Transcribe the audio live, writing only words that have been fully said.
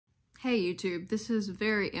Hey YouTube, this is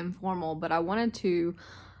very informal, but I wanted to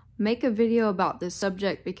make a video about this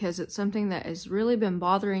subject because it's something that has really been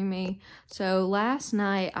bothering me. So last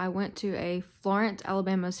night I went to a Florence,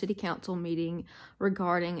 Alabama City Council meeting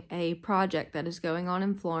regarding a project that is going on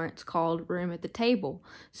in Florence called Room at the Table.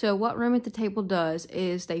 So what Room at the Table does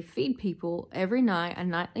is they feed people every night a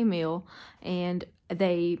nightly meal, and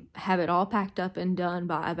they have it all packed up and done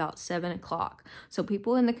by about 7 o'clock. So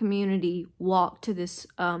people in the community walk to this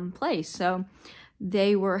place. So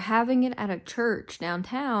they were having it at a church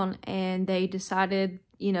downtown, and they decided,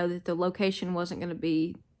 that the location wasn't going to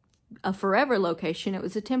be a forever location. It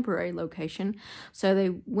was a temporary location. So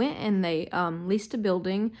they went and they leased a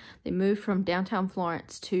building. They moved from downtown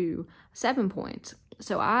Florence to 7 Points.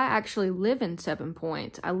 So I actually live in 7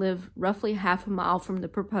 Points. I live roughly half a mile from the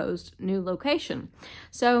proposed new location.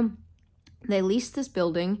 So they leased this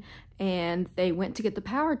building and they went to get the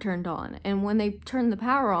power turned on. And when they turned the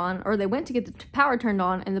power on, or they went to get the power turned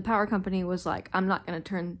on, and the power company was like, I'm not going to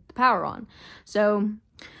turn the power on. So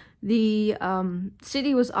the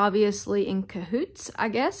city was obviously in cahoots, I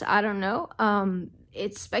guess. I don't know.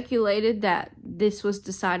 It's speculated that this was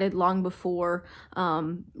decided long before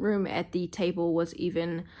Room at the Table was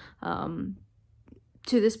even to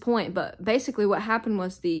this point. But basically what happened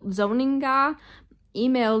was the zoning guy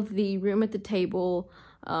emailed the Room at the Table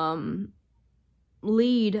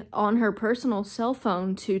lead on her personal cell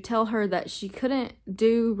phone to tell her that she couldn't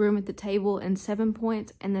do Room at the Table in 7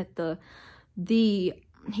 Points, and that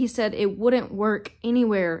he said it wouldn't work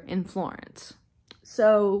anywhere in Florence.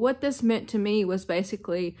 So what this meant to me was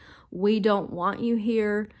basically, we don't want you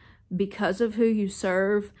here because of who you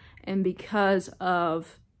serve and because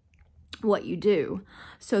of what you do.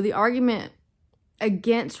 So the argument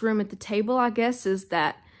against Room at the Table, I guess, is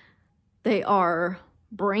that they are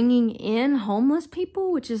bringing in homeless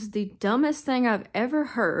people, which is the dumbest thing I've ever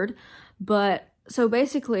heard. But so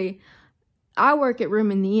basically, I work at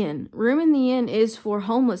Room in the Inn. Room in the Inn is for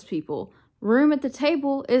homeless people. Room at the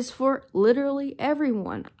Table is for literally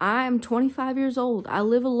everyone. I am 25 years old. I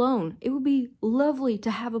live alone. It would be lovely to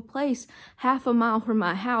have a place half a mile from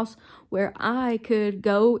my house where I could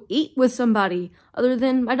go eat with somebody other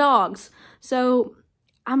than my dogs. So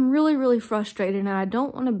I'm really, really frustrated, and I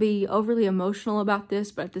don't want to be overly emotional about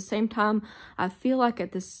this, but at the same time, I feel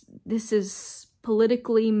like this is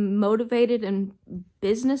politically motivated and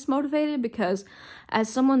business motivated, because as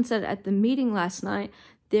someone said at the meeting last night,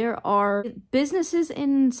 there are businesses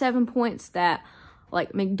in 7 Points that,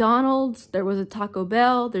 like McDonald's, there was a Taco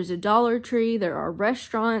Bell, there's a Dollar Tree, there are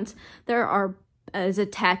restaurants, there's a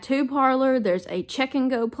tattoo parlor, there's a check and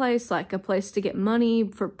go place, like a place to get money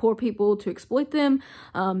for poor people to exploit them.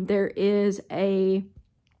 There's a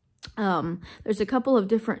couple of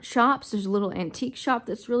different shops. There's a little antique shop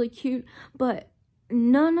that's really cute, but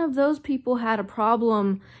none of those people had a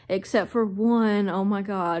problem except for one. Oh my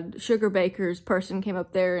God, Sugar Baker's person came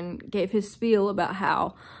up there and gave his spiel about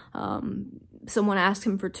how someone asked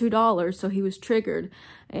him for $2, so he was triggered,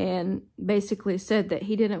 and basically said that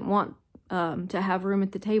he didn't want to have Room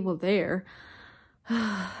at the Table there.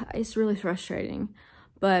 It's really frustrating.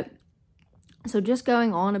 But so just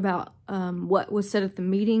going on about what was said at the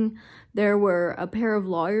meeting, there were a pair of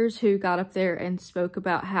lawyers who got up there and spoke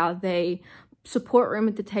about how they support Room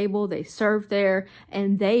at the Table, they serve there,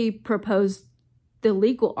 and they proposed the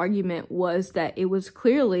legal argument was that it was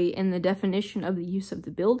clearly in the definition of the use of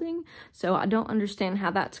the building. So I don't understand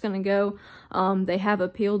how that's going to go. They have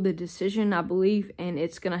appealed the decision, I believe, and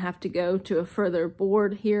it's going to have to go to a further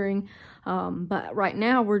board hearing. But right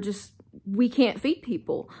now we can't feed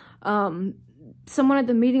people. Someone at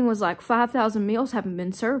the meeting was like, 5,000 meals haven't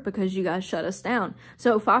been served because you guys shut us down.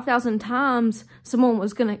 So 5,000 times someone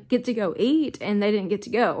was going to get to go eat and they didn't get to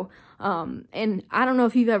go. And I don't know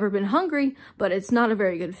if you've ever been hungry, but it's not a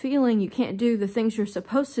very good feeling. You can't do the things you're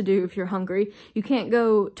supposed to do if you're hungry. You can't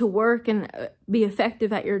go to work and be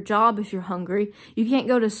effective at your job if you're hungry. You can't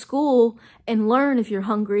go to school and learn if you're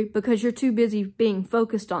hungry because you're too busy being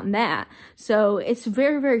focused on that. So it's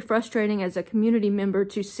very, very frustrating as a community member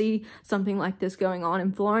to see something like this going on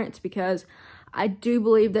in Florence, because I do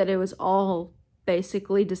believe that it was all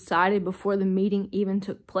basically decided before the meeting even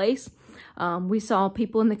took place. We saw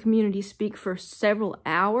people in the community speak for several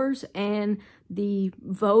hours, and the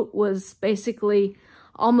vote was basically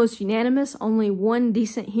almost unanimous. Only one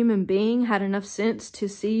decent human being had enough sense to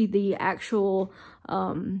see the actual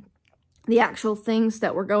things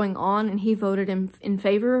that were going on, and he voted in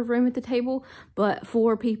favor of Room at the Table, but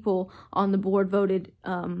 4 people on the board voted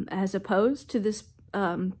as opposed to this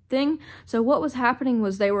thing. So what was happening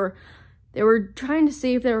was they were trying to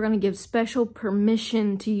see if they were going to give special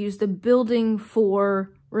permission to use the building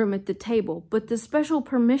for room at the table. But the special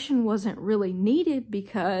permission wasn't really needed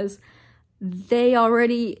because they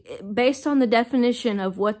already, based on the definition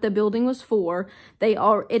of what the building was for, it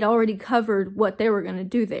already covered what they were going to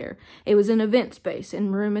do there. It was an event space,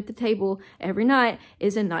 and room at the table every night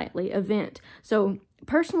is a nightly event. So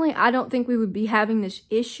personally, I don't think we would be having this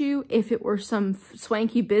issue if it were some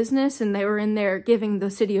swanky business and they were in there giving the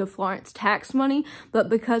city of Florence tax money. But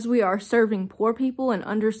because we are serving poor people and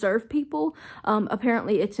underserved people,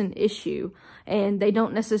 apparently it's an issue. And they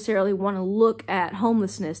don't necessarily want to look at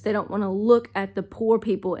homelessness. They don't want to look at the poor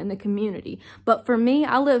people in the community. But for me,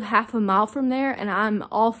 I live half a mile from there and I'm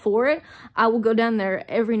all for it. I will go down there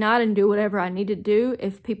every night and do whatever I need to do.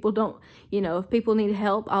 If people don't, if people need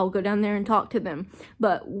help, I'll go down there and talk to them.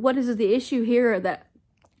 But what is the issue here that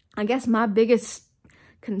I guess my biggest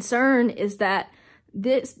concern is that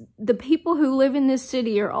the people who live in this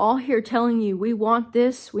city are all here telling you, we want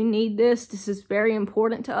this, we need this is very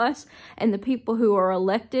important to us. And the people who are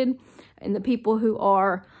elected and the people who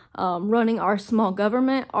are running our small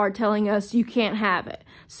government are telling us you can't have it.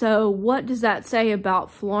 So what does that say about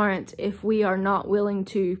Florence if we are not willing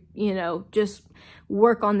to, just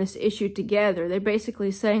work on this issue together? They're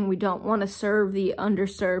basically saying we don't want to serve the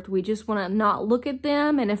underserved. We just want to not look at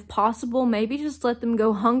them, and if possible, maybe just let them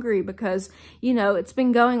go hungry because, it's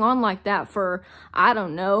been going on like that for, I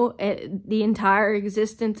don't know, the entire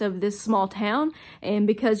existence of this small town. And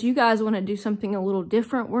because you guys want to do something a little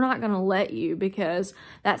different, we're not going to let you, because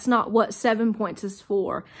that's not what 7 Points is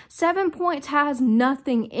for. 7 Points has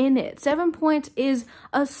nothing in it. 7 Points is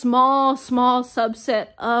a small subset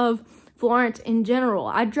of Florence in general.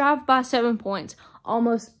 I drive by 7 Points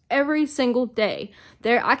almost every single day.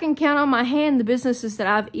 I can count on my hand the businesses that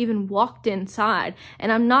I've even walked inside.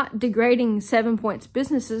 And I'm not degrading 7 Points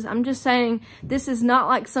businesses. I'm just saying this is not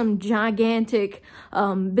like some gigantic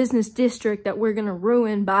business district that we're going to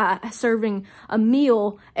ruin by serving a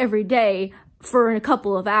meal every day for a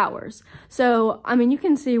couple of hours. So, I mean, you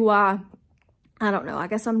can see why, I don't know. I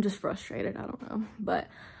guess I'm just frustrated. I don't know. But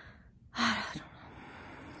I don't know.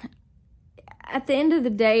 At the end of the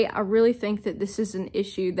day, I really think that this is an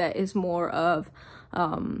issue that is more of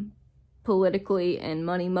politically and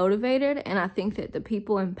money motivated. And I think that the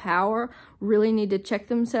people in power really need to check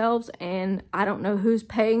themselves. And I don't know who's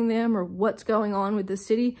paying them or what's going on with the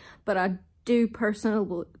city, but I do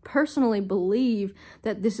personally believe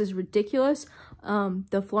that this is ridiculous.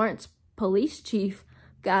 The Florence police chief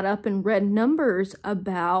got up and read numbers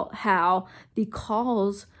about how the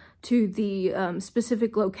calls to the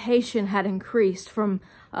specific location had increased from,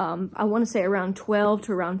 I want to say around 12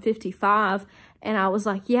 to around 55. And I was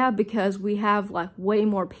like, yeah, because we have like way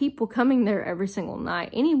more people coming there every single night.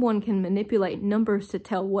 Anyone can manipulate numbers to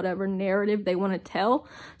tell whatever narrative they want to tell.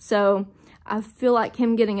 So I feel like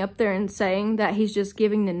him getting up there and saying that he's just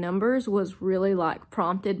giving the numbers was really like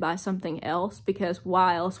prompted by something else, because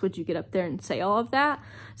why else would you get up there and say all of that?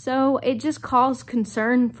 So it just caused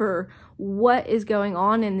concern for what is going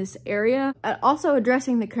on in this area. Also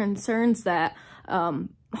addressing the concerns that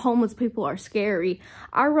homeless people are scary.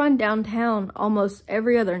 I run downtown almost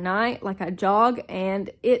every other night, like I jog, and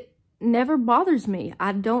it never bothers me.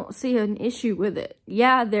 I don't see an issue with it.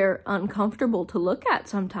 Yeah, they're uncomfortable to look at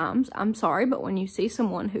sometimes. I'm sorry, but when you see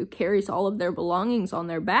someone who carries all of their belongings on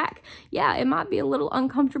their back, yeah, it might be a little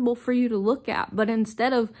uncomfortable for you to look at. But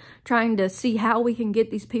instead of trying to see how we can get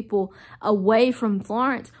these people away from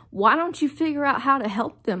Florence, why don't you figure out how to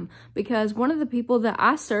help them? Because one of the people that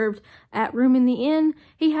I served at Room in the Inn,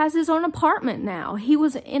 he has his own apartment now. He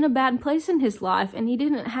was in a bad place in his life, and he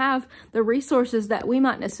didn't have the resources that we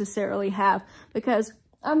might necessarily have. Because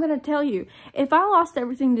I'm going to tell you, if I lost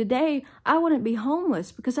everything today, I wouldn't be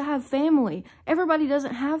homeless because I have family. Everybody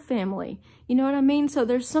doesn't have family. You know what I mean? So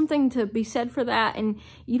there's something to be said for that. And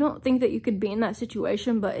you don't think that you could be in that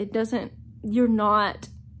situation, but it doesn't, you're not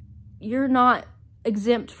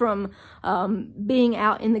exempt from being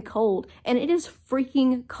out in the cold. And it is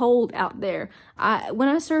freaking cold out there. When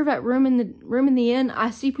I serve at Room in the Inn,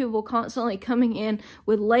 I see people constantly coming in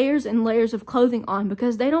with layers and layers of clothing on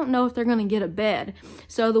because they don't know if they're going to get a bed.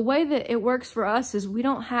 So the way that it works for us is we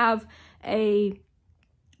don't have a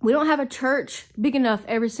church big enough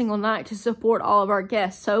every single night to support all of our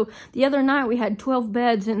guests. So the other night we had 12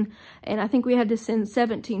 beds and I think we had to send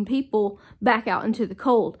 17 people back out into the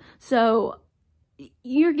cold. So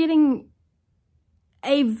you're getting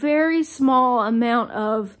a very small amount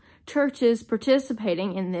of churches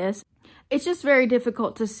participating in this. it's just very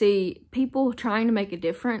difficult to see people trying to make a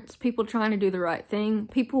difference, people trying to do the right thing,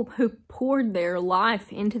 people who poured their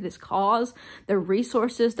life into this cause, their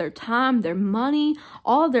resources, their time, their money,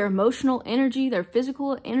 all their emotional energy, their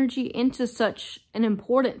physical energy into such an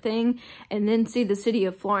important thing, and then see the city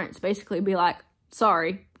of Florence basically be like,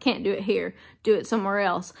 sorry, can't do it here, do it somewhere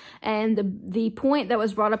else. And the point that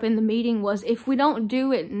was brought up in the meeting was, if we don't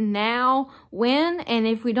do it now, when? And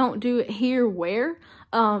if we don't do it here, where?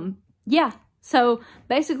 Yeah, so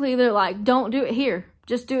basically they're like, don't do it here,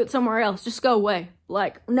 just do it somewhere else, just go away.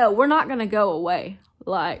 Like, no, we're not gonna go away.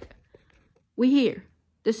 Like, we here.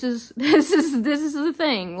 This is the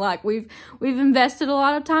thing. Like, we've invested a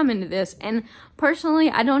lot of time into this. And personally,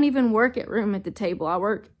 I don't even work at Room at the Table.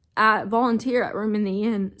 I volunteer at Room in the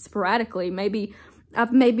Inn sporadically.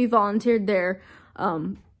 I've maybe volunteered there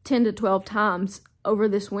 10 to 12 times over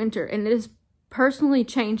this winter, and it has personally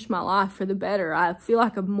changed my life for the better. I feel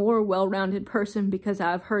like a more well-rounded person because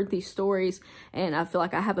I've heard these stories, and I feel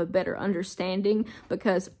like I have a better understanding,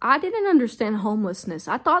 because I didn't understand homelessness.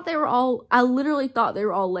 I literally thought they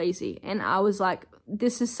were all lazy, and I was like,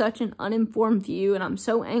 this is such an uninformed view, and I'm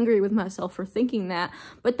so angry with myself for thinking that.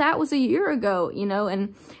 But that was a year ago, you know,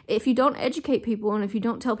 and if you don't educate people and if you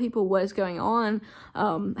don't tell people what is going on,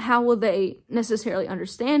 how will they necessarily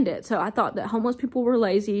understand it? So I thought that homeless people were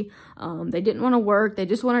lazy. They didn't want to work. They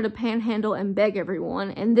just wanted to panhandle and beg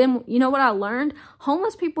everyone. And then, you know what I learned?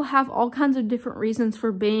 Homeless people have all kinds of different reasons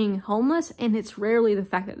for being homeless, and it's rarely the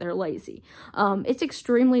fact that they're lazy. It's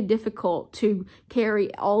extremely difficult to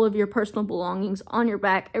carry all of your personal belongings on your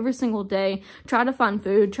back every single day, try to find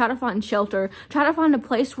food, try to find shelter, try to find a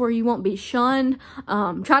place where you won't be shunned,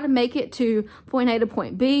 try to make it to point A to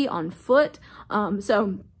point B on foot.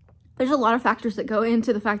 So there's a lot of factors that go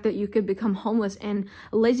into the fact that you could become homeless, and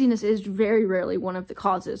laziness is very rarely one of the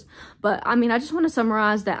causes. But I mean, I just want to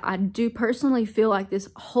summarize that I do personally feel like this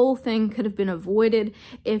whole thing could have been avoided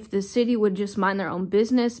if the city would just mind their own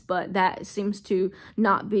business, but that seems to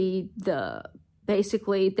not be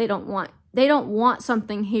basically, they don't want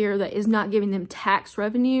something here that is not giving them tax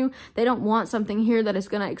revenue. They don't want something here that is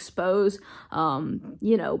going to expose,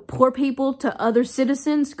 you know, poor people to other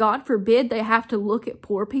citizens. God forbid they have to look at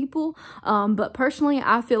poor people. But personally,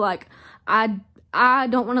 I feel like I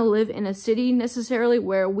don't want to live in a city necessarily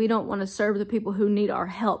where we don't want to serve the people who need our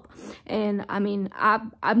help. And I mean,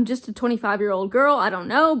 I'm just a 25-year-old girl. I don't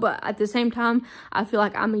know. But at the same time, I feel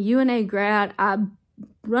like I'm a UNA grad. I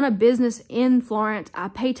run a business in Florence. I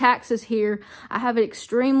pay taxes here. I have an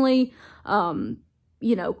extremely,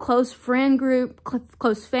 you know, close friend group,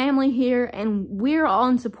 close family here, and we're all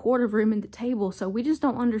in support of Room at the Table. So we just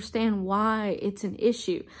don't understand why it's an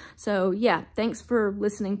issue. So yeah, thanks for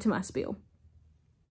listening to my spiel.